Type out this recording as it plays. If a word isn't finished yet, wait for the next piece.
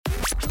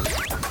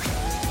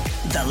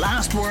The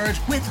Last Word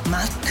with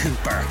Matt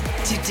Cooper.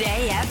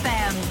 Today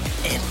FM.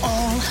 It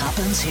all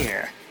happens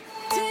here.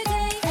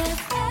 Today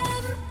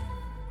FM.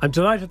 I'm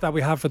delighted that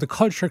we have for the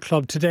Culture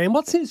Club today, and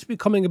what seems to be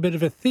becoming a bit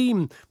of a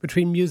theme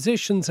between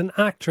musicians and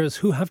actors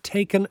who have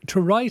taken to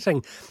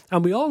writing.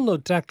 And we all know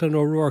Declan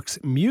O'Rourke's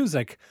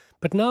music,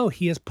 but now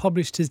he has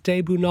published his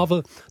debut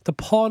novel, The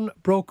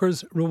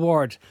Pawnbroker's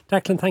Reward.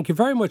 Declan, thank you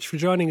very much for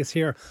joining us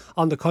here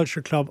on the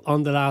Culture Club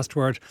on The Last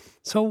Word.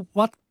 So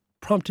what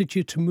prompted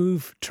you to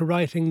move to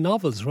writing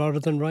novels rather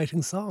than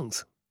writing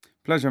songs?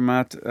 Pleasure,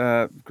 Matt.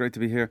 Great to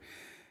be here.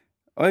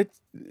 I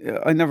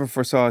never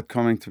foresaw it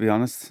coming, to be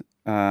honest.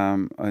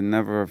 I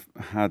never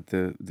had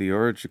the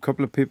urge. A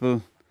couple of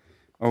people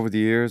over the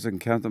years, I can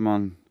count them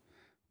on,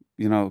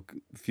 a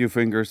few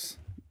fingers,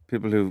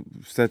 people who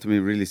said to me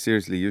really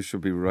seriously, you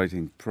should be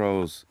writing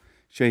prose.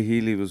 Shay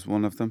Healy was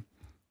one of them,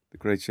 the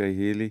great Shay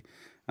Healy,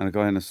 and a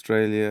guy in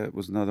Australia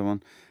was another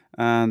one.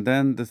 And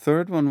then the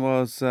third one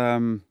was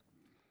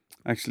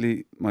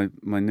actually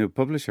my new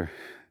publisher.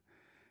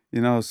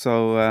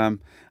 So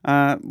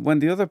when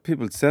the other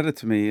people said it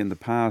to me in the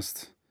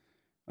past,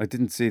 I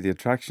didn't see the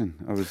attraction.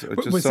 I just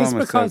was saw this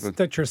myself. Because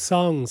that your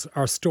songs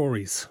are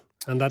stories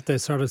and that they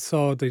sort of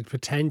saw the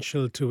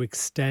potential to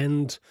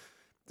extend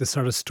the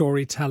sort of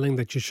storytelling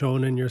that you've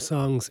shown in your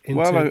songs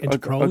into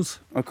prose?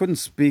 I couldn't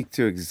speak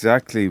to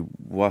exactly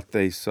what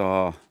they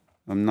saw.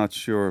 I'm not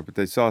sure, but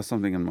they saw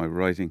something in my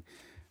writing.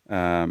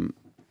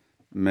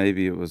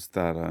 Maybe it was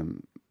that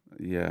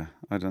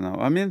I don't know.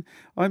 I mean,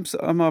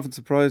 I'm often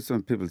surprised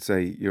when people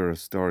say you're a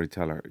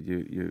storyteller.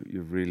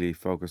 You really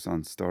focus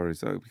on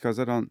stories, because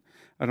I don't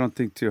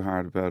think too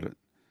hard about it.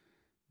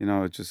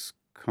 I just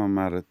come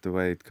at it the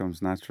way it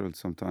comes natural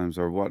sometimes,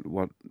 or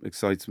what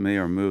excites me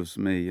or moves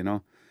me.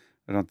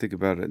 I don't think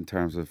about it in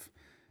terms of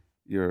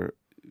your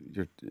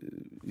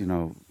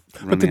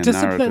But the running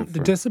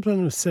a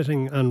discipline of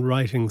sitting and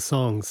writing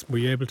songs, were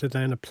you able to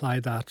then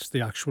apply that to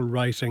the actual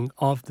writing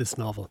of this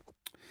novel?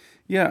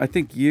 Yeah, I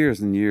think years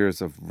and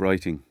years of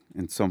writing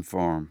in some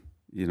form,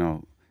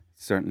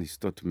 certainly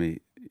stood to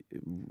me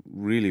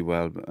really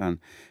well, and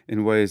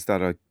in ways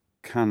that I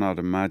cannot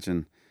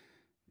imagine,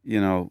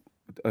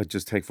 I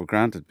just take for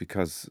granted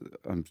because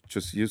I'm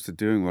just used to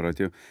doing what I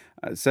do.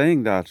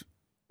 Saying that,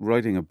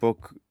 writing a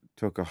book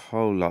took a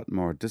whole lot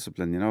more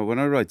discipline. When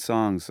I write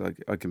songs,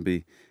 I can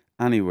be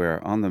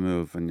anywhere on the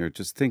move, and you're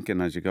just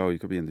thinking as you go. You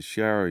could be in the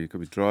shower, you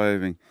could be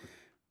driving,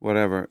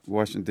 whatever,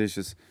 washing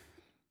dishes.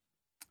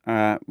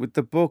 With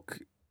the book,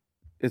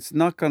 it's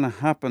not going to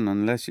happen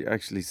unless you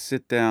actually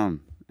sit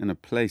down in a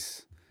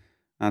place.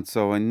 And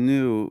so I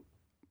knew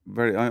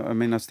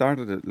I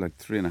started it like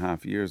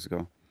 3.5 years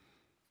ago,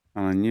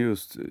 and I knew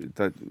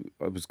that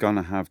I was going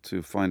to have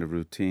to find a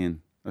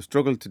routine. I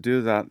struggled to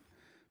do that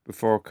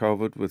before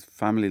COVID with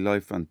family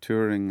life and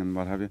touring and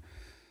what have you.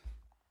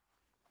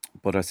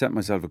 But I set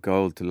myself a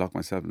goal to lock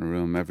myself in a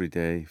room every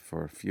day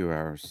for a few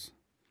hours.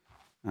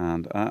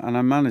 And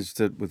I managed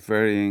it with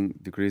varying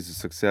degrees of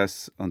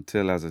success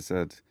until, as I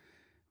said,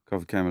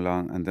 COVID came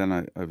along, and then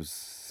I was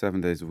 7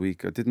 days a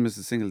week. I didn't miss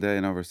a single day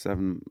in over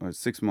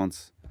 6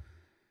 months,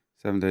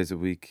 7 days a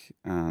week,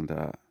 and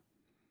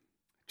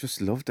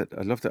just loved it.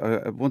 I loved it.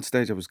 At one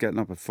stage, I was getting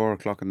up at 4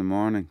 o'clock in the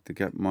morning to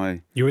get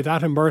my You were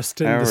that immersed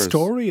in hours. the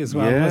story as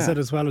well, Yeah. was it,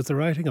 as well as the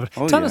writing of it?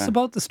 Oh, Tell yeah. us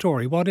about the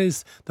story. What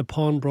is The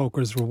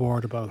Pawnbroker's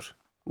Reward about?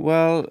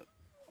 Well,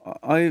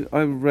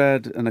 I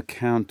read an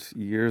account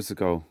years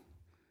ago.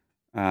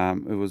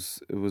 It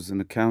was an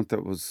account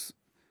that was,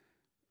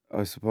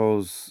 I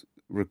suppose,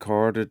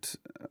 recorded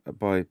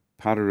by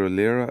Padre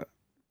O'Leary,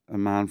 a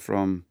man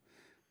from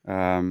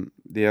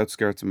the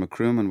outskirts of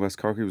Macroom in West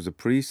Cork. He was a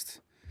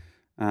priest,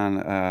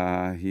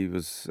 and he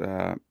was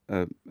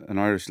an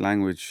Irish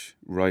language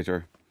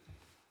writer,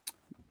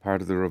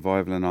 part of the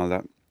revival and all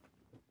that.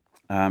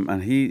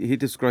 And he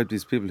described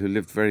these people who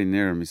lived very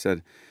near him. He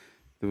said,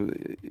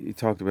 he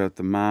talked about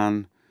the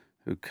man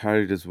who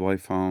carried his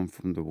wife home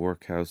from the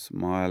workhouse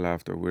mile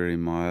after weary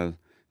mile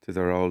to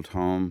their old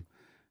home,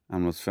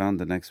 and was found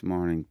the next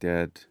morning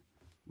dead,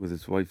 with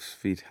his wife's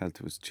feet held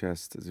to his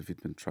chest as if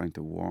he'd been trying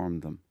to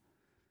warm them.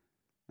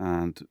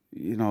 And,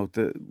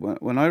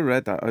 when I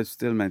read that, I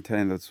still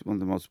maintain that's one of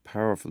the most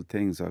powerful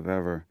things I've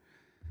ever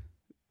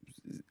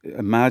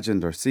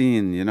imagined or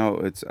seen.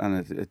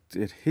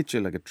 It hits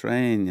you like a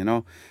train.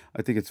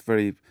 I think it's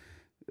very...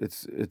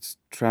 It's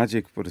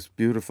tragic, but it's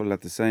beautiful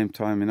at the same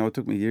time. It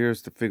took me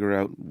years to figure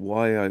out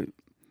why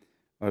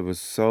I was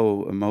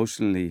so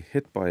emotionally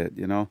hit by it.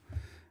 And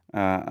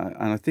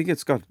I think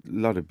it's got a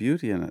lot of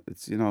beauty in it.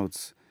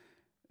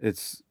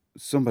 It's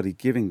somebody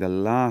giving the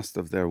last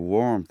of their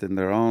warmth in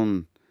their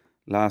own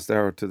last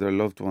hour to their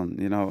loved one.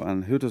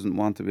 And who doesn't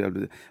want to be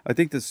able to? I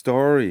think the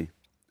story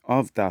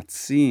of that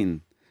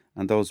scene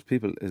and those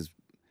people is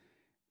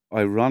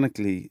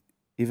ironically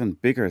even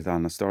bigger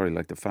than a story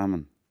like the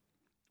famine,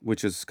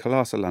 which is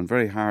colossal and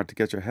very hard to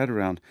get your head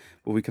around,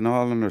 but we can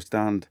all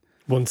understand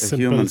One a simple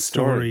human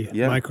story,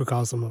 Yeah.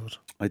 microcosm of it.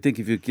 I think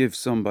if you give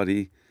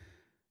somebody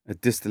a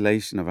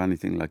distillation of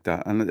anything like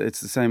that, and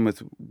it's the same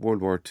with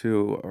World War II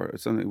or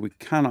something, we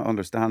cannot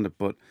understand it,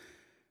 but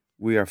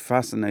we are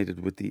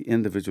fascinated with the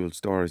individual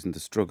stories and the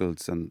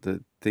struggles and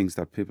the things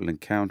that people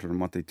encounter and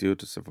what they do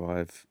to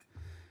survive.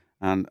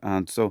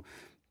 And so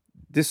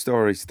this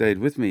story stayed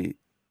with me.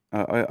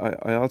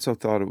 I also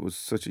thought it was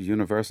such a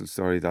universal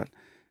story that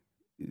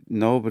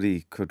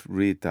nobody could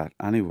read that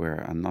anywhere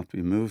and not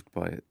be moved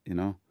by it, you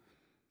know.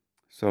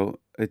 So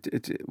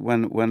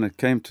when it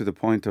came to the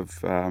point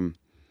of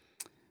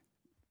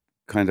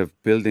kind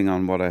of building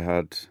on what I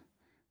had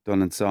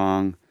done in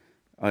song,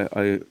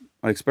 I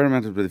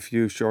experimented with a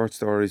few short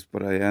stories,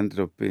 but I ended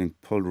up being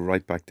pulled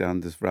right back down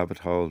this rabbit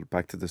hole,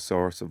 back to the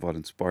source of what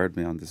inspired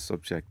me on this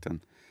subject,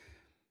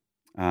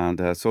 and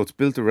so it's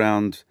built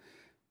around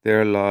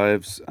their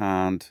lives.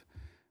 And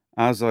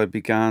as I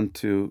began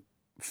to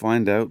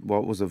find out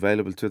what was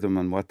available to them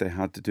and what they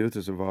had to do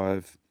to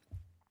survive,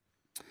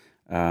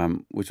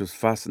 which was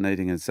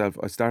fascinating in itself,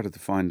 I started to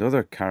find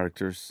other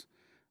characters,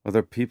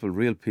 other people,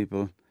 real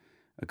people.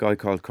 A guy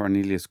called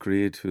Cornelius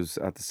Creed, who's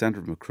at the centre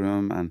of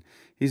Macroom, and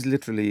he's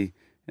literally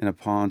in a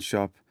pawn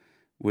shop,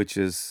 which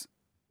is,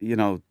 you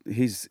know,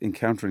 he's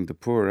encountering the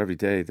poor every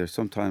day. There's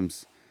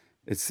sometimes,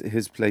 it's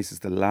his place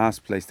is the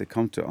last place they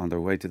come to on their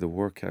way to the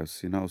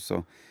workhouse, you know,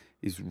 so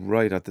he's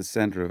right at the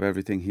centre of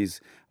everything. He's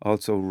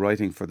also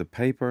writing for the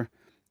paper,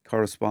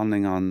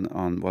 corresponding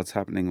on what's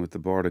happening with the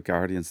Board of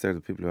Guardians. They're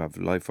the people who have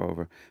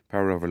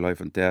power over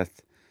life and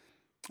death.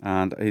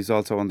 And he's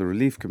also on the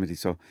relief committee,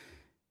 so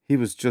he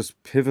was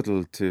just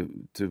pivotal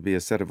to be a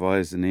set of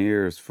eyes and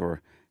ears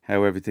for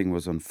how everything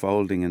was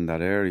unfolding in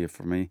that area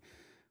for me.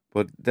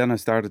 But then I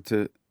started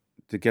to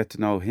get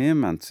to know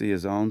him and see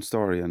his own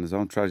story and his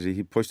own tragedy.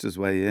 He pushed his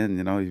way in,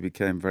 you know, he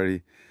became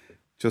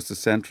just as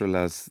central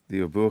as the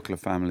Obuakla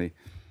family.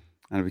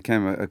 And it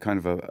became a kind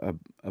of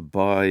a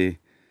bi,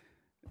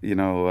 you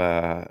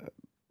know,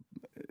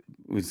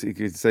 you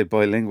could say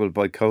bilingual,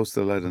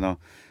 bi-coastal, I don't know.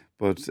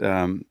 But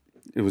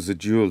it was a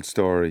dual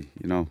story,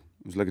 you know.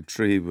 It was like a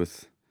tree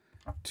with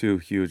two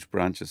huge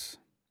branches.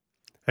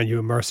 And you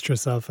immersed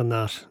yourself in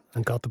that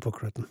and got the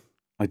book written.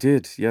 I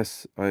did,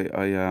 yes.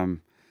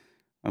 I'm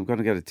going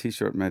to get a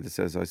T-shirt made that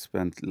says I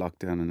spent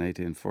lockdown in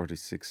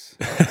 1846.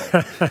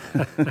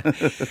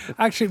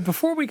 Actually,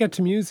 before we get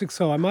to music,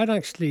 so I might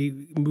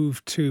actually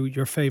move to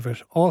your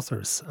favourite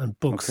authors and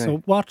books. Okay. So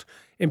what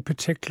in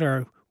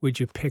particular would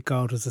you pick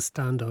out as a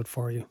standout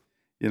for you?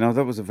 You know,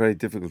 that was a very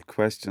difficult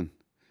question.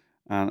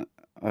 And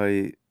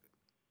I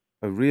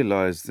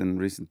realised in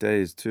recent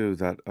days too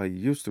that I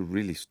used to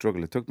really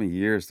struggle. It took me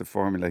years to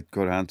formulate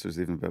good answers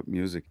even about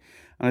music.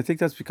 And I think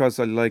that's because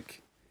even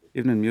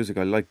in music,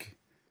 I like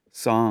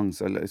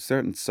songs. I like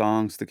certain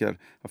songs to get.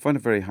 I find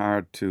it very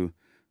hard to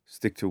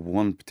stick to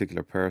one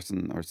particular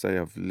person or say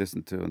I've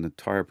listened to an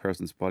entire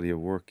person's body of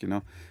work, you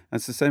know. And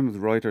it's the same with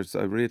writers.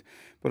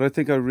 But I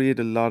think I read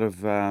a lot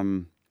of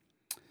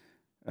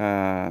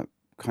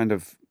kind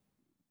of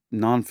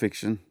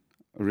non-fiction.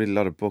 I read a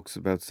lot of books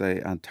about, say,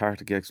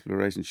 Antarctic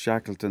exploration,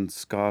 Shackleton,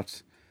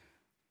 Scott,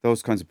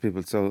 those kinds of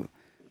people. So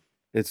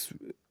it's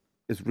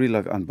real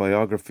life and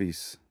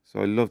biographies.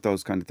 So I love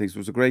those kind of things. There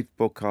was a great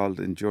book called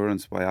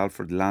Endurance by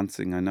Alfred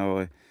Lansing. I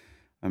know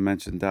I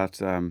mentioned that.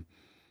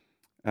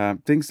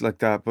 Things like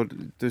that. But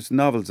there's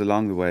novels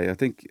along the way. I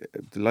think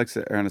the likes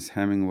of Ernest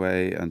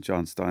Hemingway and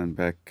John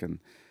Steinbeck and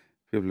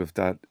people of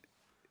that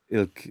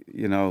ilk,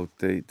 you know,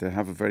 they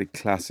have a very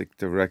classic,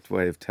 direct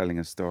way of telling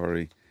a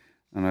story.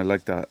 And I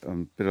like that.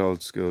 I'm a bit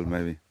old school,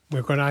 maybe.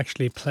 We're going to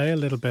actually play a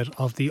little bit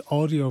of the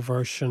audio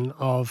version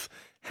of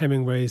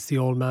Hemingway's The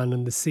Old Man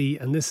and the Sea,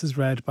 and this is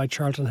read by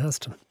Charlton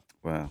Heston.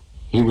 Wow.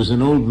 He was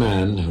an old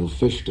man who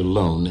fished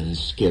alone in his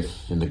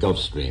skiff in the Gulf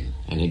Stream,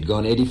 and he'd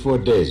gone 84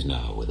 days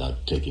now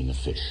without taking a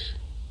fish.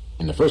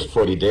 In the first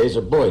 40 days,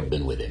 a boy had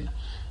been with him,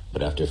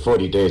 but after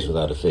 40 days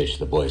without a fish,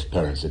 the boy's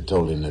parents had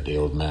told him that the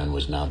old man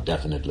was now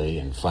definitely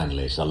and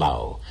finally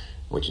Salau,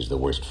 which is the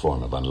worst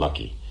form of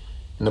unlucky.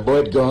 And the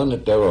boy had gone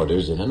at their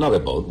orders in another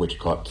boat which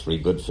caught 3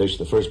 good fish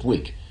the first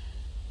week.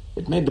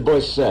 It made the boy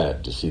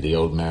sad to see the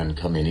old man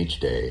come in each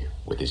day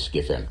with his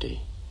skiff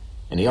empty.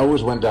 And he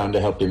always went down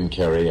to help him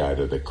carry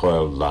either the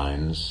coiled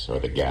lines or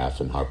the gaff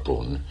and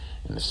harpoon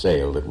and the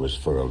sail that was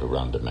furled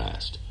around the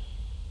mast.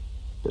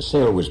 The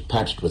sail was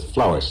patched with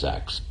flour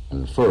sacks,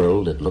 and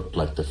furled it looked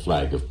like the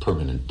flag of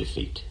permanent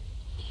defeat.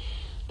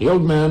 The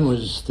old man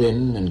was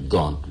thin and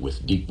gaunt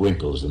with deep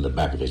wrinkles in the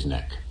back of his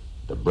neck.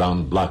 The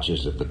brown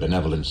blotches of the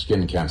benevolent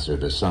skin cancer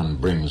the sun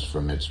brings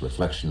from its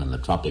reflection in the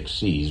tropic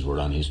seas were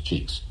on his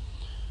cheeks.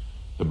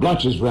 The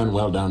blotches ran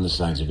well down the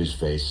sides of his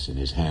face, and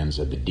his hands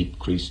had the deep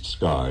creased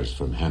scars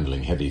from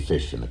handling heavy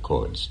fish in the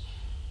cords.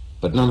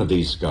 But none of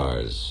these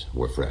scars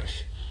were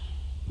fresh.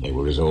 They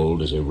were as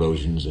old as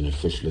erosions in a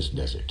fishless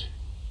desert.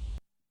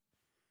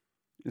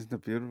 Isn't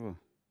it beautiful?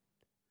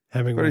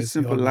 Hemingway's Very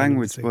simple The Old Man and the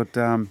language, Sea.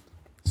 but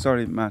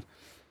sorry, Matt.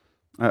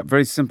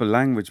 Very simple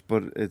language,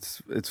 but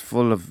it's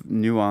full of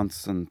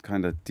nuance and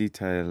kind of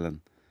detail,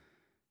 and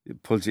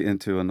it pulls you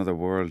into another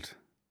world.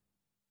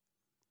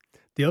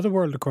 The other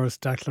world, of course,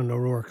 Declan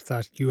O'Rourke,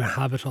 that you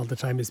inhabit all the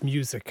time is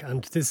music.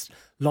 And this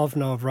love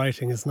now of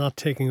writing is not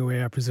taking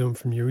away, I presume,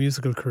 from your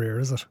musical career,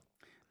 is it?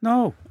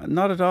 No,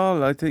 not at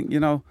all. I think, you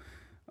know,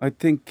 I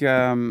think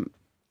I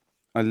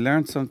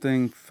learned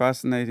something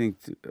fascinating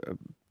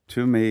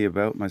to me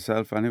about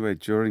myself anyway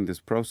during this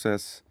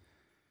process,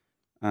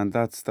 and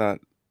that's that.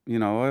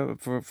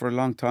 For a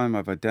long time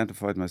I've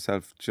identified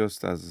myself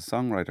just as a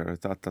songwriter. I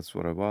thought that's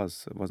what I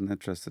was. I wasn't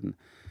interested in,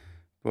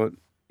 but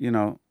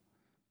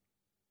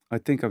I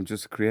think I'm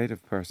just a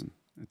creative person.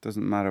 It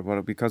doesn't matter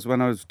because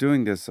when I was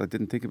doing this, I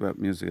didn't think about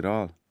music at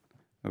all.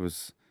 I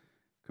was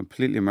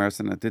completely immersed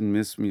in it. I didn't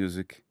miss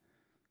music,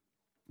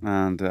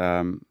 and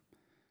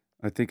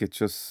I think it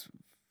just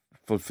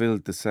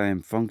fulfilled the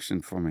same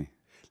function for me.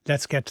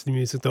 Let's get to the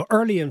music, though.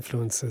 Early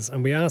influences,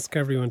 and we ask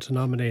everyone to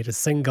nominate a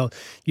single.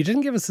 You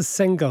didn't give us a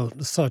single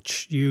as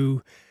such.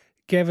 You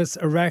gave us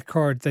a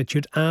record that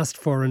you'd asked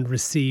for and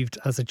received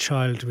as a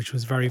child, which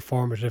was very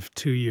formative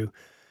to you.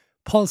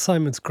 Paul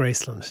Simon's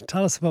Graceland.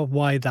 Tell us about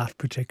why that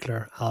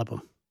particular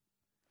album.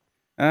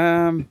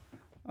 I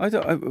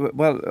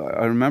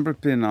remember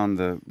it being on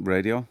the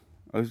radio.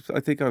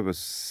 I think I was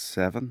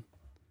 7,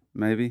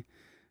 maybe,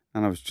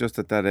 and I was just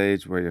at that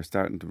age where you're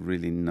starting to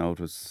really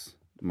notice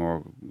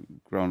more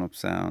grown-up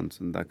sounds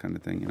and that kind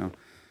of thing,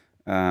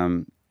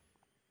 and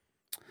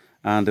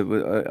it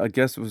was, I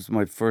guess, it was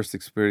my first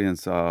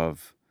experience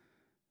of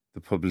the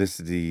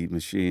publicity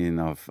machine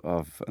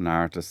of an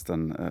artist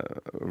and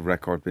a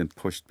record being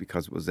pushed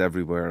because it was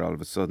everywhere all of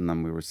a sudden,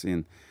 and we were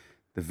seeing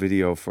the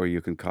video for "You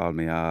Can Call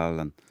Me Al,"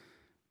 and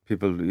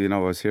people, I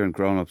was hearing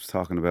grown-ups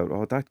talking about,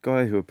 oh, that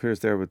guy who appears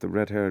there with the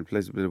red hair and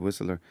plays a bit of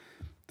whistler,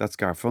 that's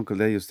Garfunkel.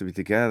 They used to be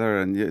together,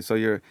 and so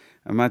you're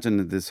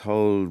imagining this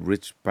whole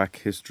rich back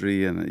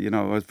history, and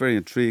I was very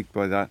intrigued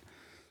by that.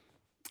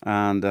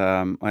 And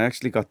I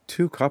actually got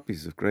 2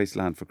 copies of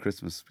Graceland for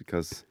Christmas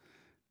because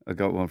I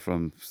got one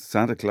from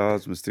Santa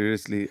Claus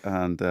mysteriously,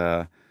 and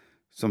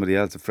somebody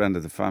else, a friend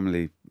of the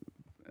family,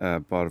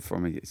 bought it for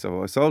me.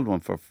 So I sold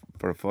one for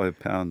a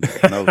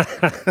 £5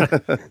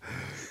 note,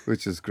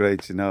 which is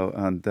great,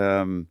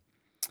 And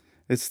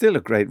it's still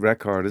a great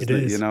record, isn't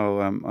it?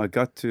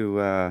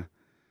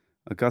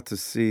 I got to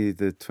see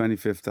the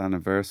 25th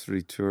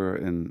anniversary tour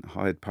in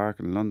Hyde Park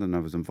in London. I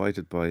was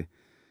invited by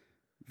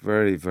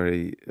very,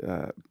 very,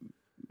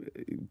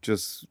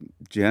 just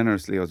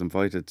generously, I was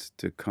invited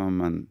to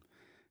come and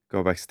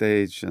go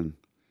backstage and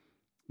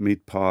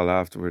meet Paul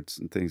afterwards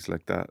and things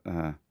like that,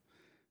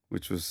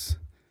 which was,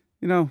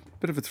 a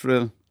bit of a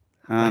thrill.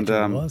 And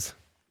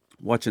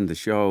watching the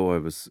show, I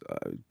was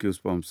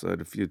goosebumps. I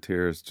had a few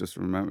tears. Just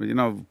remember,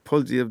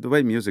 pulls you, the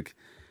way music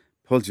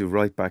pulls you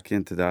right back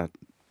into that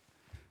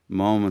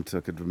moment.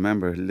 I could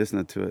remember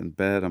listening to it in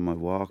bed on my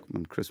walk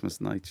on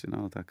Christmas nights,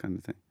 that kind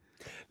of thing.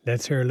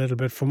 Let's hear a little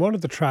bit from one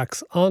of the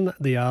tracks on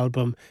the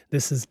album.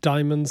 This is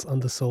Diamonds on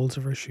the Soles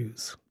of Her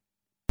Shoes.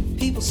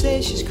 People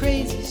say she's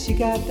crazy, she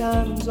got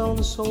diamonds on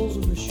the soles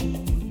of her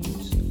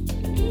shoes.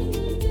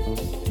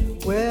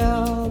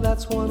 Well,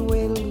 that's one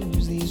way to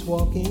lose these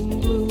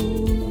walking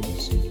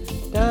blues.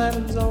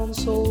 Diamonds on the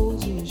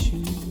soles of your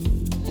shoes.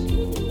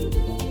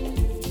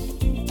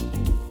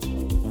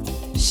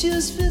 She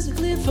was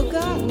physically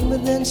forgotten,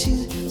 but then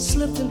she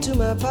slipped into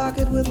my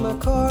pocket with my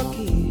car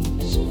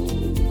keys.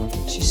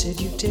 She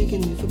said, you've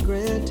taken me for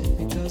granted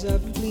because I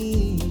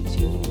please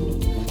you.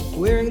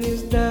 Wearing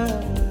these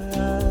diamonds.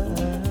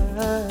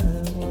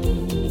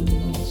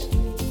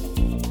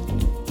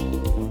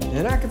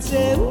 And I could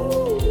say,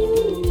 ooh,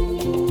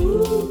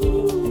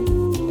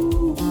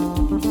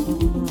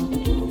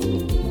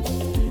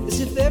 as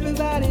if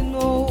everybody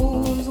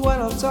knows what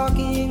I'm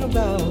talking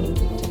about.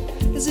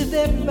 As if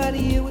everybody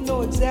here would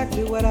know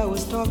exactly what I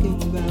was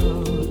talking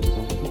about.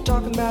 I'm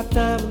talking about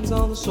diamonds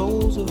on the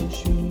soles of her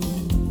shoes.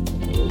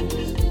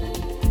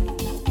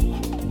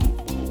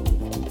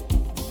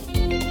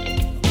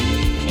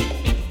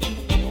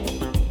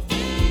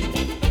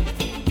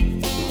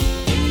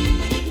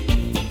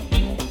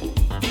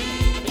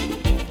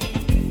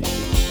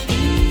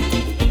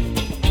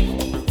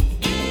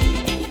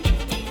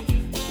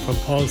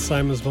 Paul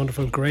Simon's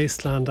wonderful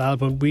Graceland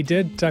album. We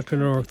did,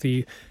 Declan O'Rourke,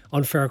 the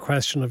unfair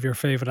question of your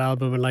favourite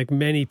album, and like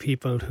many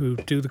people who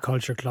do the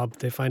Culture Club,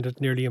 they find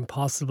it nearly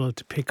impossible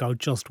to pick out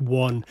just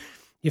one.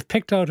 You've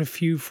picked out a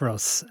few for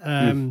us.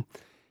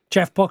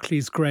 Jeff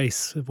Buckley's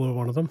Grace were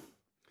one of them.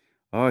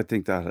 Oh, I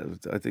think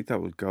that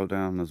would go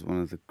down as one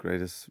of the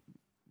greatest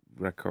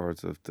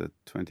records of the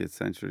 20th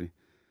century.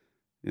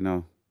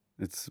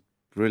 It's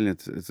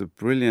brilliant. It's a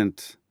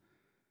brilliant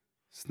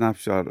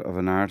snapshot of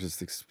an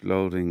artist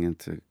exploding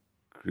into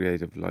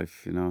creative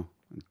life, and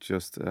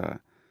just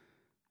an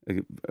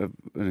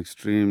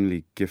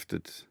extremely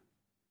gifted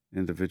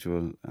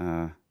individual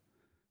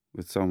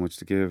with so much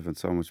to give and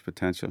so much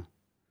potential,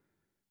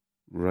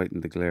 right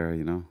in the glare,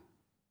 You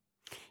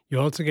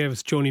also gave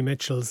us Joni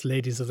Mitchell's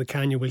Ladies of the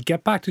Canyon. We'll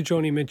get back to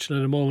Joni Mitchell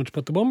in a moment,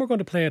 but the one we're going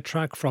to play a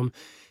track from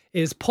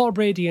is Paul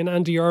Brady and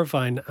Andy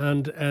Irvine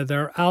and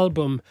their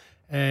album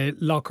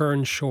Loch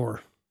Earn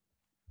Shore.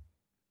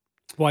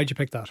 Why'd you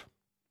pick that?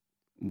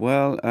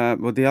 Well,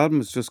 the album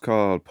is just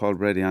called Paul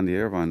Brady, Andy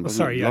Irvine. That's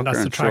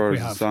the track we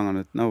have. A song on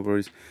it. No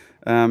worries.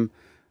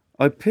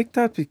 I picked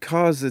that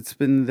because it's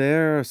been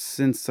there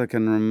since I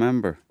can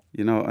remember.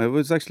 You know, I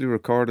was actually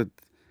recorded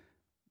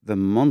the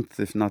month,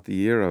 if not the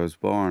year, I was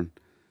born,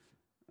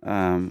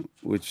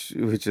 which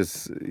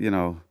is, you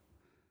know,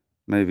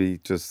 maybe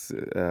just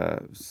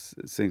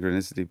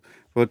synchronicity,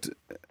 but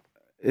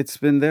it's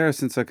been there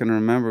since I can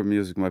remember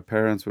music. My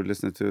parents were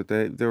listening to it.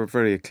 They were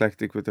very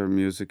eclectic with their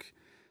music.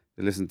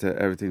 They listened to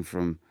everything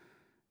from,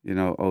 you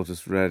know,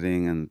 Otis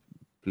Redding and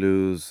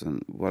blues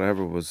and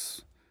whatever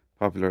was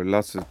popular.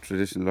 Lots of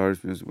traditional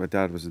Irish music. My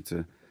dad was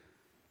into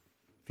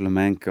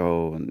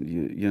flamenco and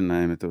you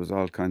name it. There was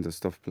all kinds of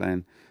stuff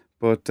playing.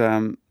 But,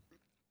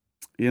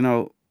 you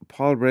know,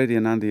 Paul Brady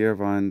and Andy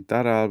Irvine,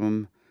 that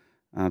album,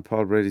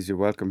 Paul Brady's You're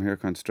Welcome Here,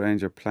 Kind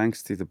Stranger,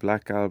 Planksty, the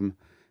Black Album,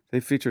 they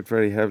featured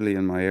very heavily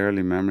in my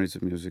early memories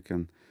of music.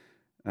 And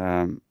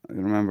I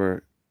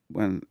remember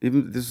when,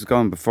 even this was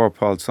gone before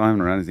Paul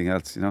Simon or anything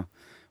else, you know,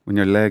 when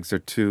your legs are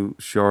too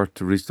short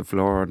to reach the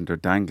floor and they're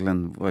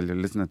dangling while you're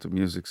listening to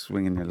music,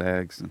 swinging your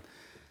legs.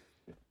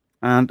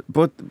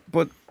 But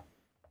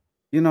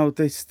you know,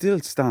 they still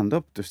stand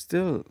up. They're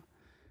still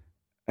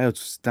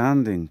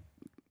outstanding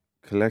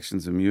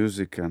collections of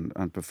music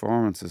and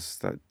performances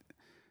that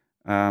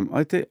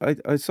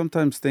I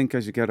sometimes think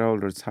as you get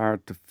older it's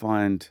hard to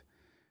find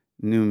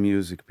new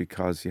music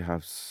because you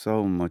have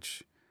so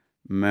much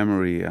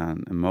memory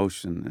and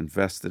emotion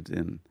invested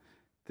in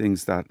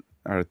things that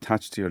are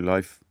attached to your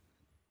life.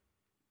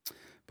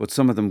 But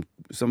some of them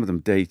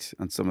date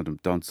and some of them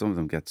don't. Some of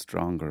them get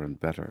stronger and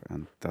better,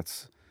 and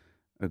that's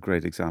a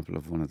great example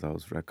of one of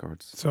those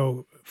records.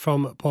 So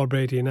from Paul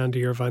Brady and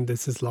Andy Irvine,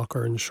 this is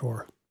Locker and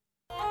Shore.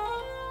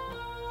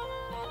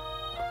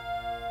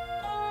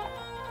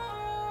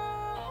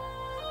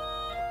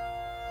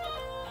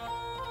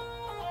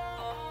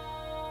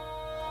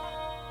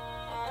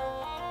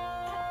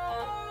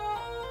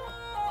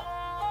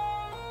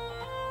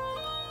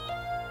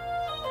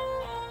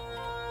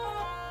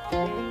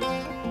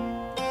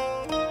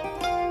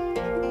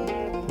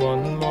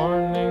 One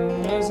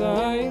morning as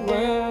I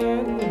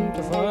went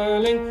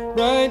filing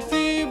right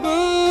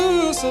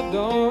Phoebus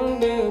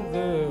adorned the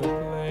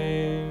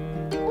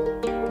plain.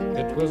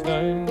 It was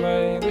down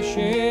by the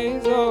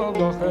shades of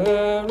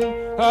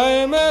Locherin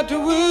I met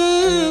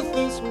with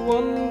this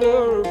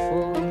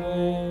wonderful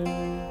dame.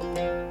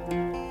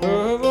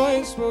 Her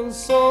voice was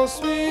so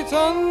sweet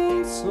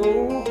and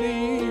so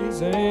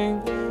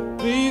pleasing,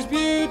 these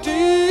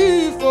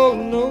beautiful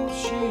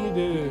notes she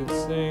did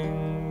sing.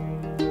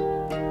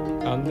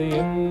 And the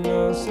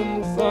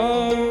innocent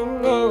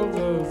fowl of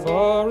the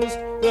forest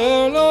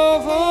their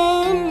love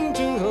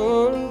unto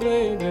her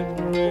they did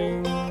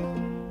bring.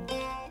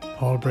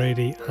 Paul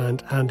Brady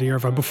and Andy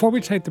Irvine. Before we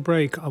take the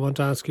break, I want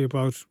to ask you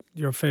about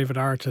your favourite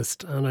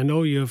artist. And I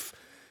know you've,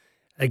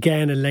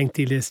 again, a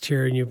lengthy list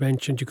here, and you've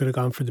mentioned you could have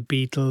gone for the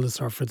Beatles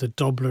or for the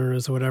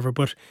Dubliners or whatever.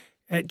 But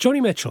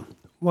Joni Mitchell,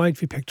 why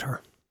have you picked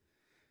her?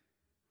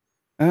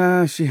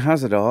 She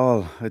has it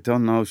all. I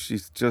don't know.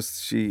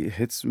 She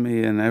hits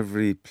me in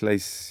every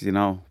place, you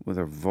know, with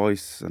her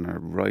voice and her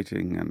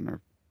writing and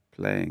her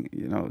playing.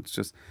 You know, it's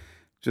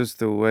just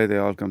the way they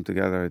all come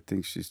together. I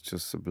think she's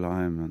just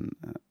sublime. And,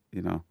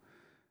 you know,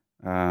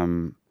 I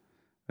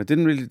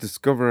didn't really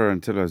discover her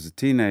until I was a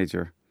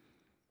teenager.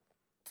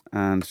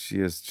 And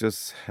she has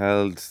just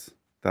held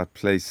that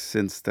place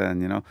since then,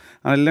 you know.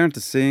 And I learned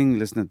to sing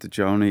listening to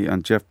Joni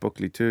and Jeff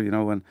Buckley too, you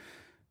know, when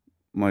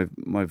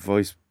my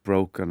voice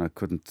broke and I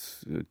couldn't,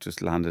 it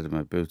just landed in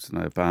my boots and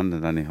I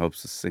abandoned any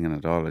hopes of singing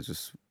at all. I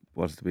just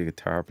wanted to be a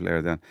guitar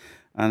player then.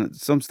 And at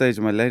some stage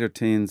in my later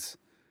teens,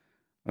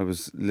 I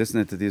was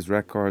listening to these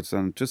records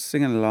and just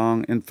singing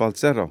along in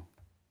falsetto,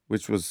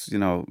 which was, you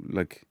know,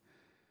 like,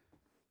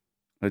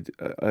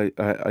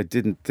 I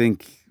didn't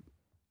think,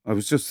 I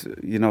was just,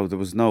 you know, there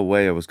was no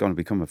way I was going to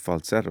become a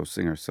falsetto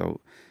singer.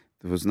 So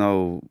there was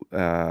no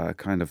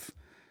kind of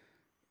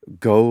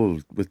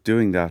goal with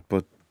doing that.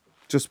 But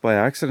just by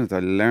accident, I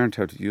learned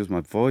how to use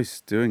my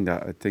voice doing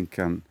that, I think.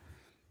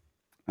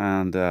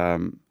 I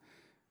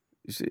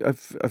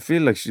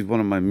feel like she's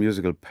one of my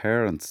musical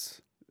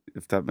parents,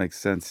 if that makes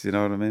sense. You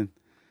know what I mean?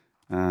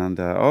 And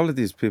all of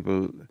these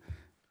people,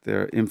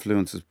 their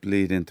influences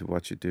bleed into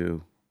what you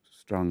do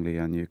strongly,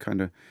 and you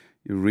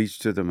reach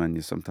to them and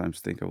you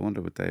sometimes think, I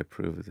wonder would they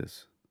approve of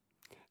this.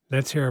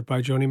 Let's hear it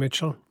by Joni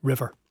Mitchell,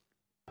 River.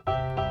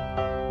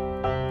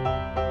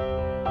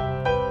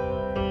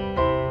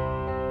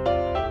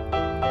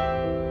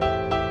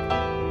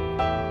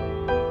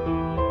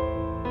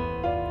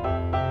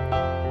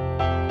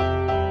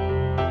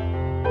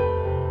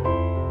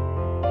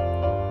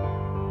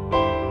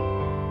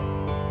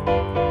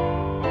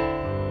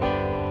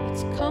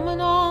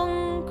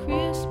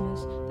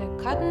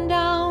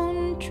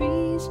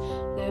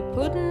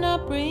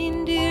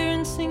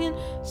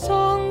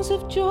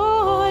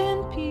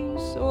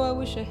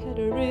 I had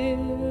a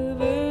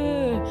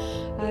river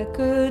I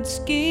could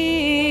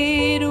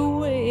skate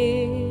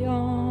away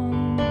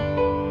on,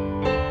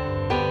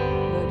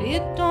 but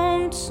it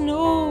don't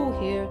snow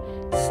here,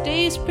 it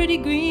stays pretty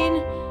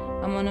green.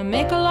 I'm gonna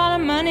make a lot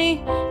of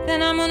money,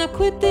 then I'm gonna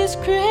quit this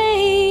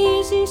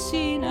crazy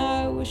scene.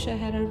 I wish I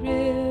had a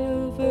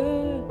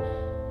river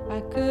I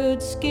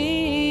could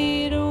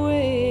skate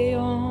away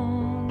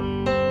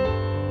on. I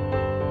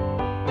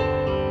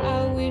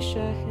wish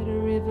I had a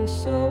river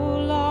so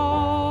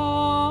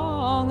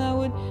long I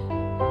would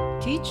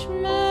teach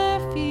my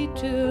feet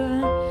to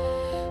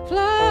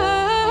fly.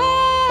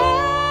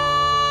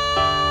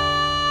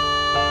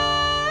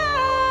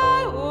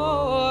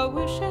 Oh, I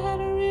wish I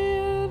had a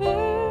river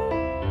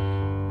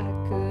I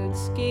could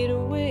skate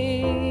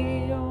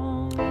away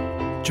on.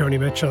 Joni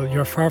Mitchell,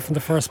 you're far from the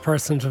first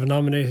person to have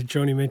nominated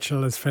Joni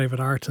Mitchell as favourite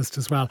artist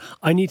as well.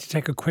 I need to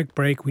take a quick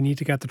break. We need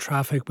to get the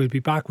traffic. We'll be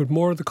back with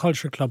more of the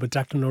Culture Club with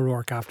Declan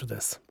O'Rourke after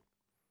this.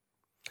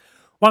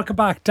 Welcome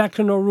back.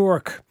 Declan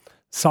O'Rourke,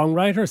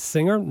 songwriter,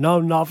 singer, now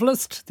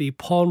novelist. The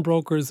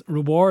Pawnbroker's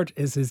Reward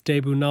is his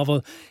debut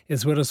novel,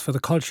 is with us for the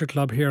Culture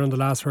Club here on The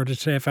Last Word of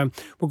Today FM.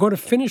 We're going to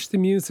finish the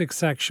music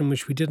section,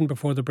 which we didn't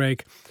before the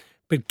break,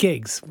 but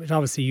gigs. Which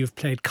obviously you've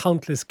played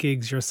countless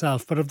gigs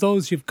yourself, but of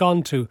those you've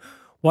gone to,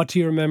 what do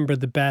you remember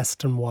the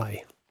best and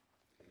why?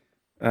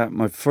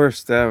 My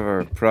first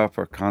ever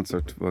proper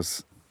concert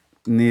was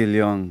Neil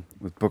Young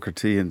with Booker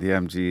T and the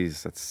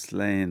MGs at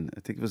Slane. I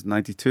think it was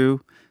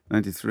 92,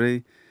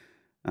 93,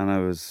 and I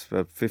was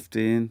about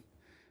 15,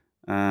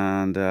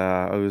 and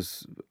I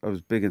was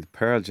big into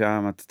Pearl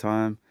Jam at the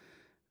time,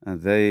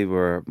 and they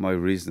were my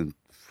reason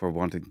for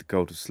wanting to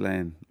go to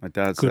Slane. My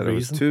dad said I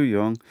was too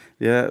young.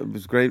 Yeah, it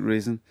was a great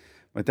reason.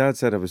 My dad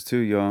said I was too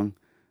young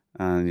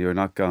and you're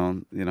not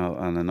going, you know,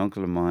 and an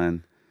uncle of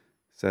mine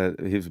said,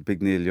 he was a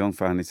big Neil Young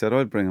fan, he said,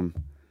 I'll bring him.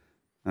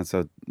 And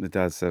so my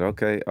dad said,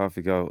 okay, off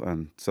you go.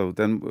 And so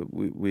then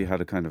we had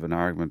a kind of an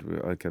argument.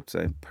 I kept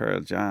saying, Pearl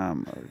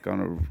Jam are going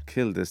to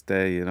kill this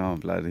day, you know.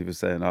 And he was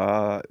saying,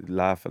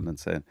 laughing and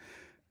saying,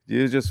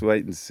 you just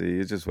wait and see,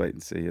 you just wait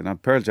and see.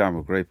 And Pearl Jam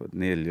were great, but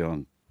Neil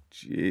Young,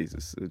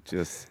 Jesus, it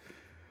just,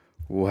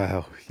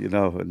 wow, you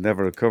know, I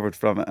never recovered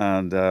from it.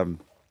 And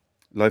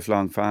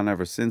lifelong fan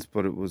ever since,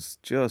 but it was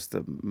just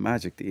the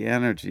magic, the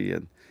energy.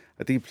 And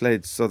I think he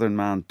played Southern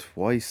Man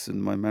twice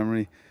in my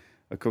memory.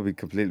 I could be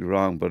completely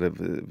wrong, but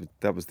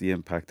that was the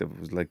impact of it. It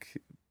was like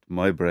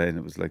my brain,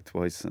 it was like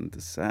twice, and the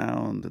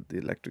sound and the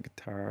electric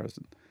guitars,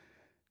 and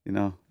you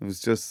know, it was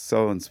just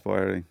so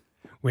inspiring.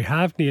 We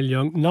have Neil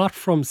Young, not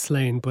from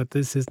Slane, but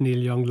this is Neil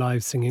Young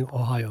live singing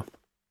Ohio.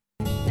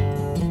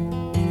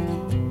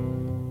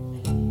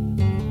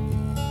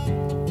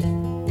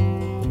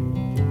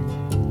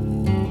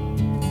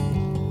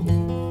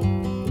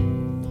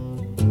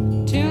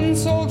 Tin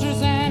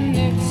soldiers and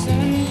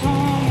Nixon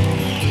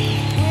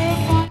coming. We're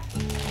fine.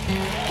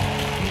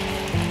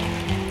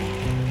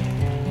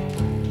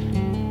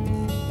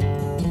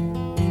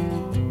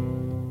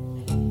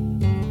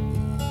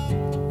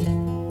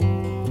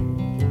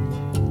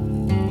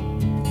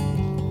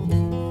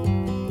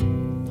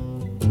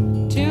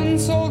 Tin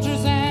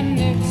soldiers and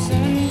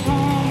Nixon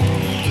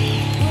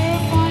coming. We're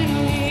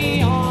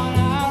finally on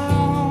our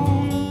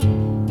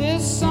own.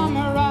 This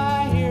summer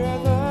I hear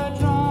the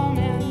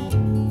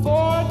drumming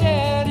for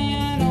dead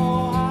in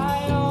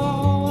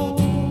Ohio.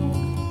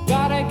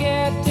 Gotta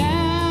get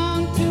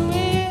down to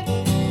it.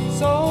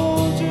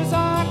 Soldiers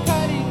are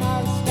cutting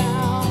us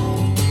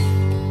down.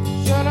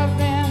 Should have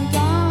been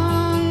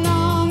done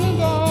long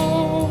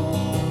ago.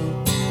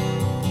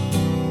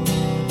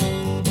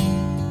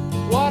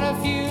 What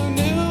if you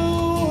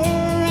knew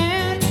her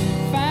and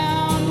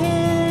found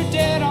her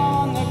dead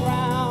on the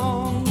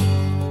ground?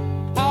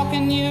 How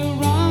can you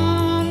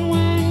run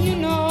when you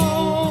know?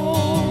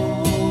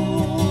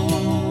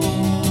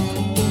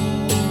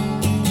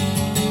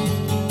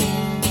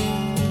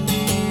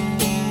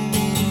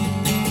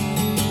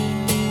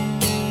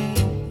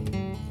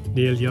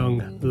 Neil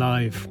Young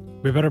live.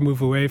 We better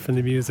move away from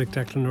the music,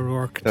 Declan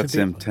O'Rourke. That's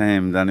him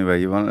tamed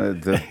anyway. You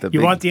want the You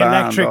big want the band?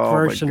 electric Oh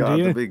version, my God,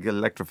 do you? the big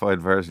electrified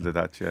version of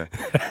that, yeah.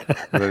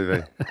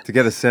 Really, to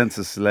get a sense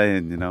of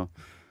Slane, you know.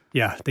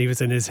 Yeah, he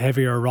was in his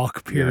heavier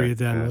rock period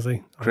then, yeah. was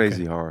he?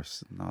 Crazy Okay.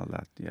 Horse and all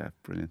that. Yeah,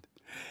 brilliant.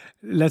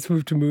 Let's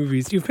move to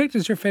movies. You've picked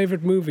as your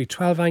favourite movie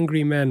 12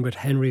 Angry Men with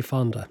Henry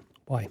Fonda.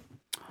 Why?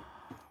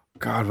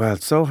 God, well,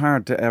 it's so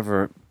hard to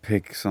ever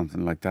pick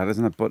something like that,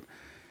 isn't it? But,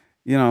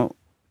 you know,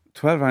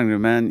 12 Angry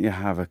Men, you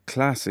have a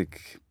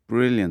classic,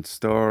 brilliant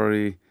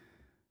story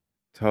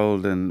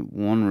told in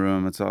one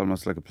room. It's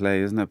almost like a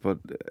play, isn't it? But,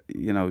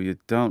 you know, you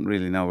don't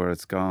really know where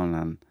it's gone,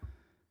 and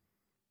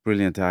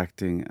brilliant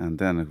acting, and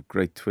then a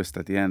great twist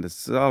at the end.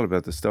 It's all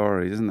about the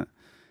story, isn't it?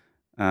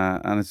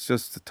 And it's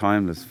just a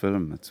timeless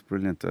film. It's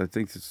brilliant. I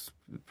think it's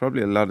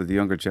probably a lot of the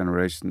younger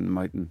generation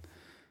mightn't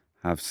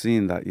have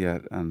seen that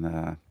yet,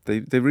 and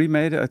they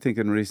remade it, I think,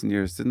 in recent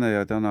years, didn't they?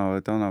 I don't know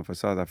if I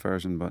saw that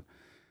version, but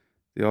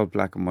the old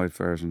black and white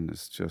version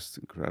is just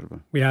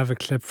incredible. We have a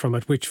clip from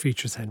it which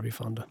features Henry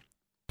Fonda.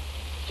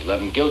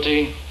 11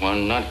 guilty,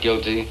 1 not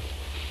guilty.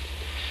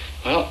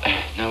 Well,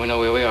 now we know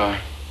where we are.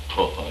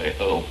 Boy,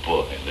 oh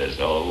boy, there's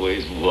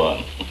always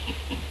one.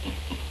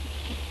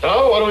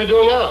 So, what are we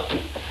doing now?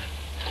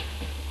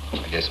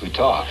 I guess we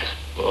talk.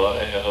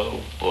 Boy,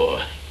 oh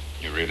boy.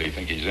 You really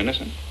think he's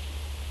innocent?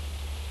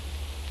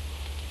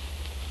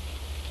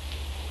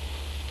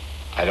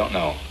 I don't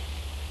know.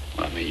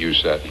 I mean, You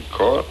sat in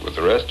court with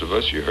the rest of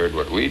us. You heard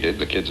what we did.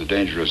 The kid's a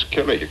dangerous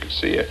killer. You could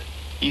see it.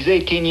 He's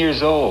 18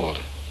 years old.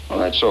 Well,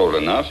 that's old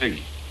enough.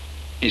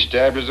 He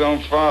stabbed his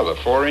own father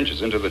 4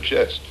 inches into the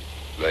chest.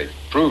 They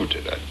proved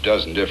it a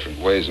dozen different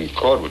ways in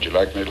court. Would you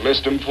like me to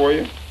list them for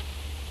you?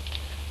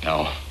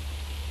 No.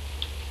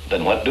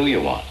 Then what do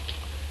you want?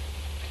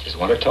 I just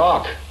want to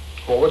talk.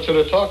 Well, what's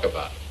there to talk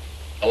about?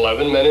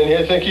 11 men in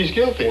here think he's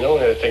guilty. No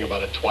one had to think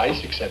about it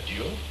twice except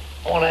you.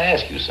 I want to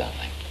ask you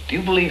something. Do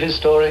you believe his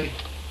story?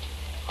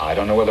 I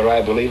don't know whether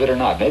I believe it or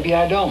not. Maybe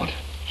I don't.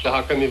 So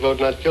how come you vote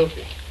not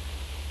guilty?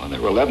 Well,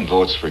 there were 11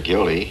 votes for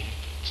guilty.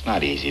 It's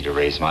not easy to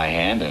raise my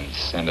hand and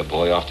send a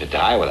boy off to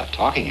die without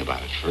talking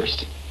about it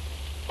first.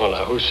 Well,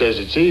 now, who says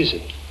it's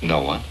easy?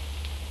 No one.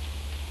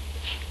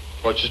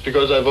 What, just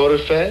because I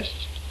voted fast?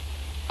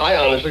 I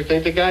honestly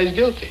think the guy's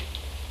guilty.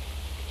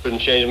 Couldn't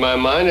change my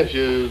mind if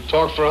you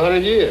talked for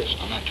 100 years.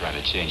 I'm not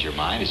trying to change your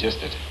mind. It's just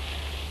that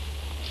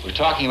we're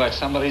talking about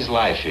somebody's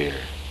life here.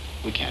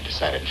 We can't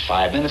decide it in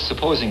 5 minutes,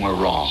 supposing we're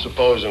wrong.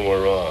 Supposing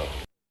we're wrong.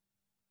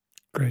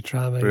 Great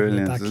drama.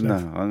 Brilliant, isn't it?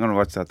 I'm going to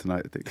watch that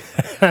tonight, I think.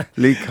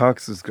 Lee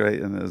Cox was great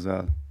in it as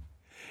well.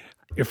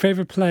 Your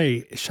favourite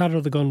play, Shadow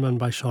of the Gunman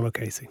by Sean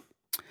O'Casey.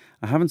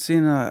 I haven't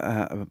seen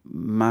a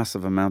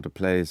massive amount of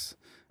plays.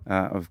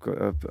 I've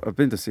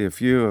been to see a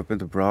few. I've been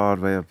to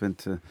Broadway. I've been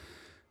to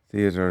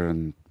theatre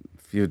and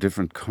a few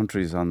different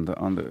countries on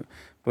the.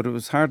 But it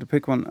was hard to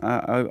pick one.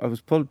 I was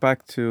pulled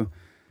back to.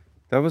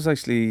 That was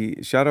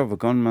actually Shadow of a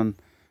Gunman.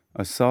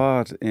 I saw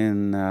it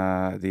in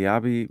the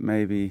Abbey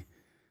maybe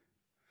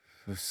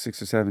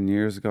 6 or 7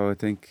 years ago, I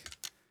think.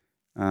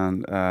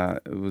 And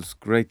it was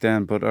great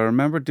then. But I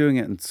remember doing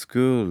it in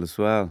school as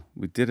well.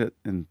 We did it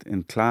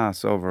in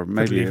class over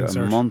maybe a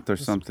month or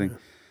something.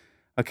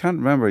 I can't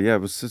remember. Yeah,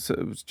 it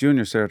was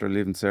junior cert or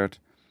leaving cert.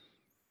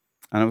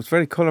 And it was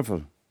very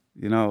colourful.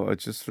 You know, I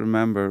just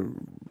remember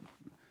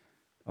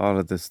all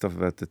of this stuff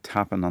about the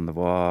tapping on the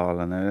wall.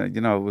 And,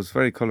 you know, it was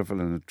very colourful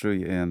and it drew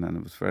you in. And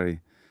it was very,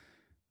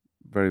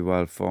 very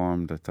well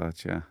formed, I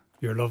thought, yeah.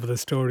 Your love of the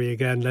story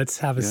again. Let's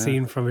have a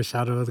scene from A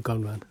Shadow of the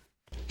Gunman.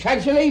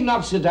 Can't you leave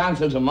Knoxsedan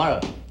till tomorrow?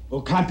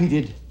 Oh, can't be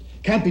did,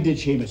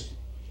 Seamus.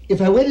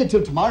 If I waited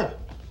till tomorrow,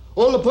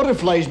 all the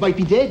butterflies might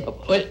be dead.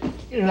 Oh, well,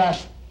 Here,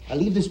 lass, I'll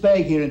leave this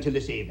bag here until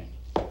this evening.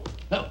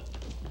 no.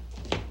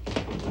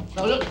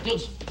 No, look,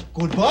 just...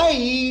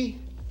 Goodbye.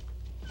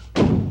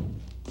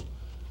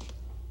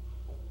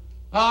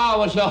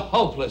 Ah, it's a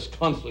hopeless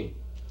country.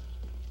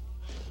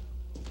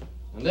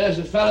 And there's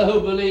a fellow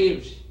who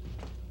believes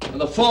in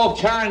the 4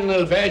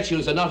 cardinal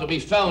virtues are not to be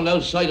found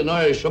outside an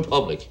Irish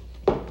Republic.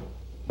 I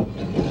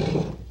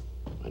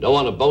don't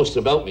want to boast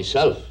about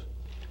myself.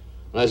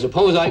 And I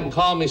suppose I can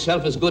call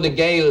myself as good a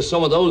Gael as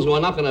some of those who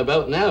are knocking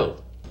about now.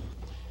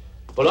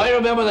 But I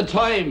remember the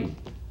time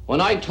when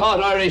I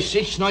taught Irish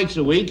 6 nights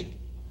a week,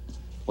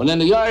 when in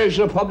the Irish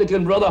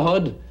Republican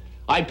Brotherhood,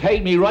 I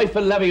paid me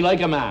rifle levy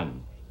like a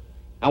man.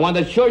 And when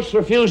the church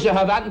refused to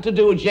have anything to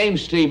do with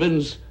James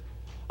Stephens,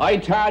 I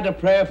tarred a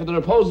prayer for the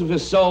repose of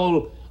his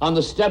soul on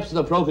the steps of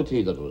the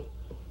Pro-Cathedral.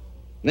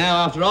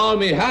 Now, after all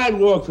my hard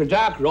work for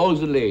Dark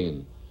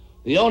Rosaline,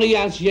 the only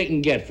answer you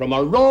can get from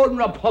a roaring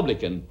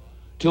Republican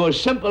to a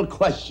simple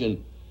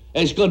question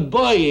is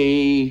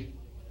goodbye.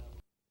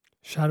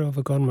 Shadow of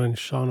a Gunman,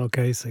 Sean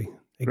O'Casey.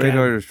 Great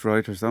Irish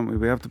writers, don't we?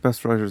 We have the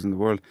best writers in the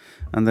world.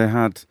 And they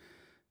had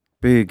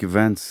big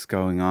events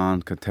going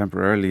on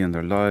contemporarily in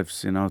their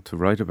lives, you know, to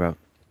write about.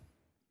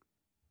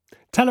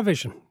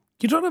 Television.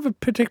 You don't have a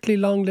particularly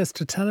long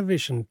list of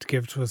television to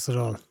give to us at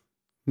all.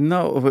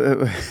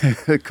 No,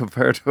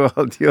 compared to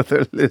all the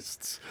other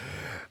lists.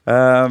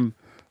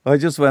 I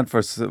just went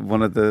for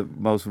one of the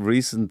most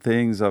recent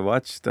things I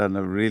watched and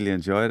I really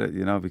enjoyed it,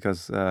 you know,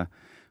 because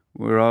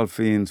we're all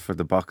fiends for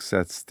the box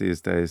sets these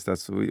days.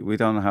 We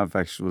don't have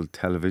actual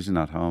television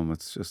at home.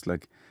 It's just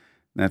like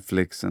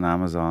Netflix and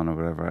Amazon or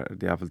whatever,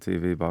 the Apple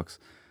TV box.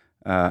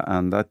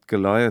 And that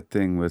Goliath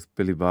thing with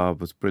Billy Bob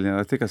was brilliant.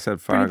 I think I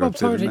said Fargo.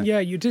 Yeah,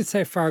 you did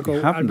say Fargo.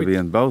 He happened to be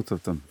in both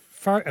of them.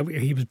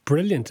 He was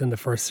brilliant in the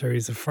first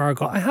series of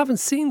Fargo. I haven't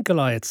seen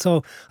Goliath,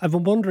 so I've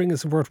been wondering,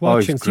 is it worth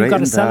watching? So you've got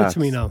to sell it to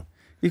me now.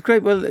 He's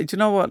great. Well, do you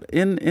know what?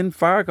 In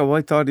Fargo,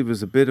 I thought he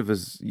was a bit of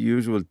his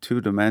usual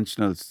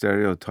two-dimensional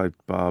stereotype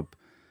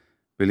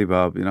Billy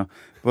Bob, you know.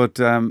 But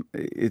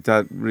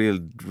that real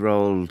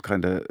droll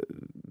kind of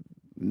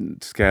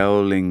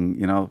scowling,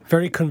 you know.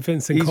 Very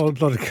convincing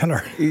cold-blooded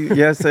killer.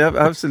 Yes,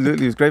 absolutely.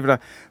 He was great for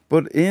that.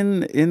 But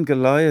in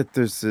Goliath,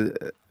 there's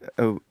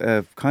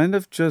a kind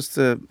of just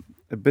a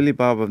Billy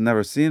Bob I've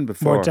never seen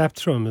before. More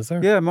depth to him, is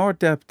there? Yeah, more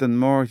depth and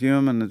more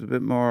human. It's a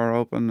bit more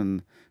open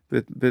and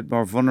a bit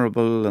more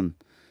vulnerable, and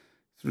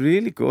it's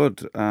really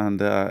good.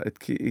 And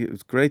it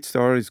was great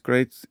stories,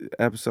 great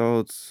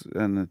episodes,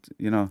 and it,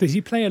 you know. Does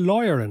he play a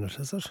lawyer in it?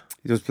 Is it?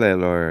 He does play a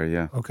lawyer.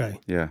 Yeah. Okay.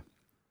 Yeah.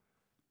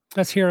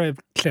 Let's hear a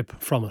clip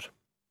from it.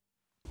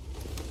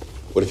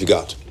 What have you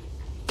got?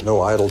 No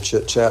idle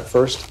chit-chat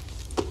first?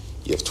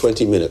 You have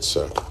 20 minutes,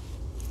 sir.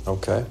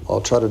 Okay,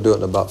 I'll try to do it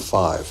in about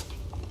 5.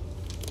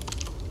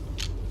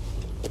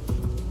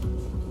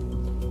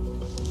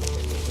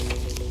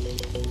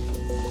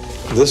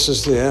 This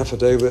is the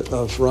affidavit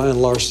of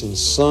Ryan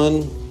Larson's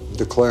son,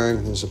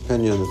 declaring his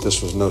opinion that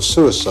this was no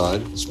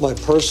suicide. It's my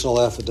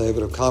personal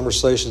affidavit of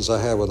conversations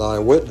I had with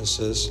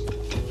eyewitnesses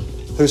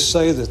who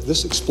say that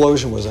this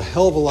explosion was a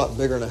hell of a lot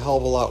bigger and a hell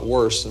of a lot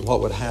worse than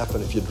what would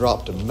happen if you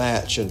dropped a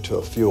match into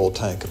a fuel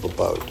tank of a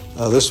boat.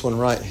 Now, this one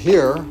right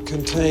here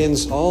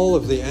contains all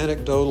of the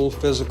anecdotal,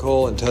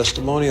 physical, and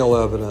testimonial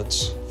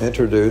evidence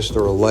introduced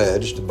or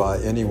alleged by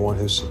anyone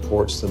who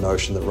supports the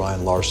notion that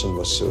Ryan Larson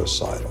was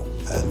suicidal.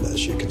 And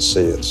as you can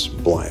see, it's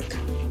blank,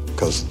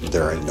 because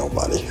there ain't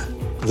nobody.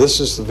 This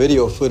is the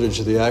video footage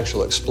of the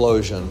actual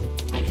explosion.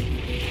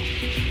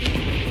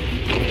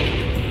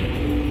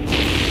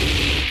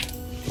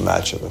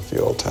 Match of a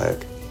fuel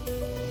tank.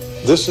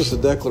 This is the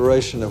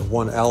declaration of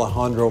one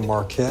Alejandro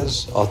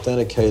Marquez,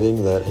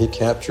 authenticating that he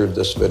captured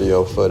this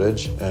video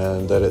footage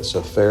and that it's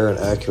a fair and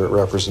accurate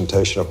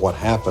representation of what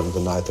happened the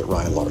night that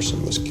Ryan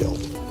Larson was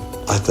killed.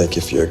 I think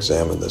if you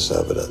examine this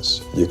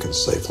evidence, you can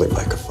safely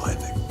make a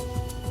finding.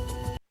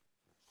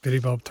 Billy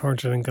Bob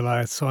Thornton and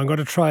Goliath. So I'm going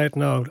to try it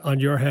now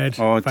on your head.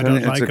 Oh, if I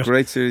don't like it's a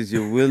great series.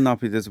 You will not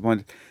be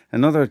disappointed.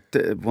 Another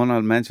one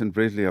I'll mention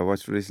briefly, I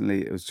watched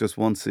recently. It was just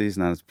one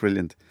season and it's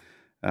brilliant.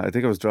 I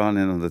think I was drawn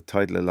in on the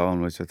title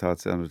alone, which I thought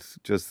sounded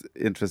just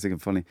interesting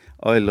and funny.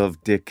 I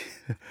Love Dick.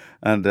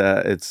 And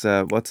it's,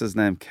 what's his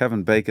name?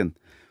 Kevin Bacon.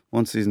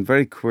 One season,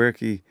 very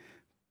quirky,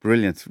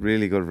 brilliant,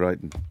 really good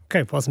writing.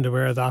 Okay, wasn't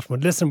aware of that one.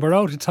 Listen, we're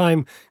out of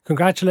time.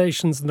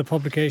 Congratulations on the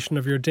publication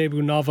of your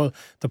debut novel,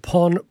 The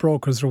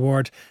Pawnbroker's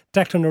Reward.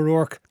 Declan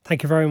O'Rourke,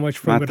 thank you very much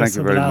for being with us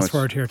on The Last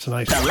Word here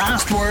tonight. The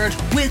Last Word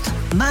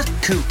with Matt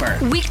Cooper.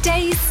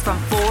 Weekdays from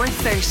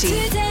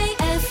 4:30. Today